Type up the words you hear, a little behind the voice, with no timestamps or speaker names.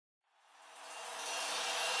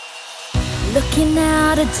Looking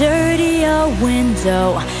out a dirty old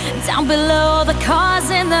window, down below the cars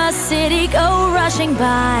in the city go rushing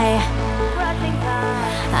by.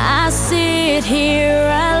 I sit here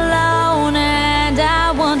alone and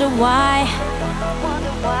I wonder why.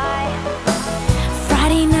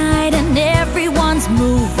 Friday night and everyone's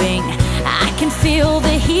moving. I can feel the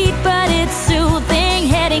heat but it's soothing.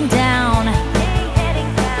 Heading down,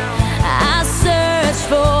 I search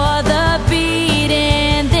for the beat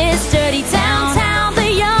in this dirty town. Downtown,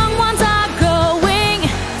 the young ones are going.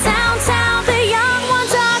 Downtown, the young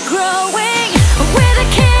ones are growing. We're the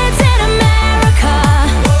kids in America.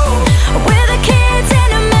 We're the kids in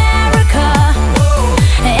America.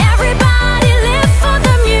 Everybody live for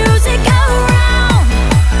the music around.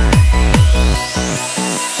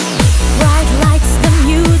 Bright lights, the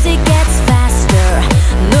music gets faster.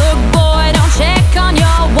 Look boy, don't check on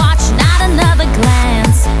your watch, not another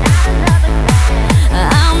glance.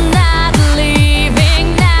 I'm not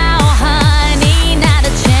leaving now, honey, not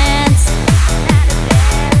a chance.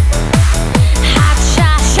 Hot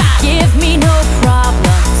shot, give me no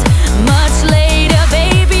problems. Much later,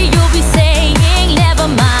 baby, you'll be saying never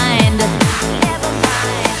mind.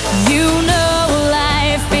 You know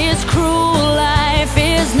life is cruel, life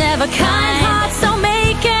is never kind. Kind hearts don't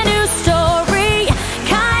make a new story.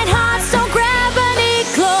 Kind hearts don't grab any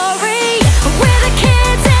glory. We're the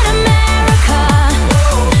kids in America.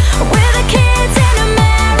 We're the kids in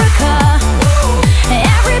America.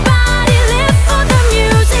 Everybody live for the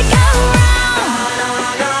music around.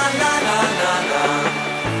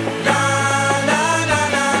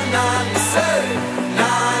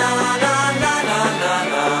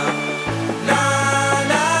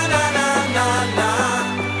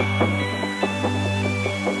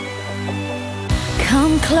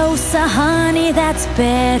 Come closer, honey, that's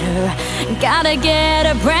better. Gotta get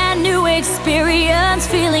a brand new experience,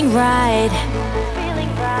 feeling right.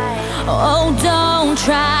 Oh, don't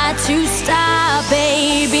try to stop,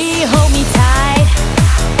 baby, hold me tight.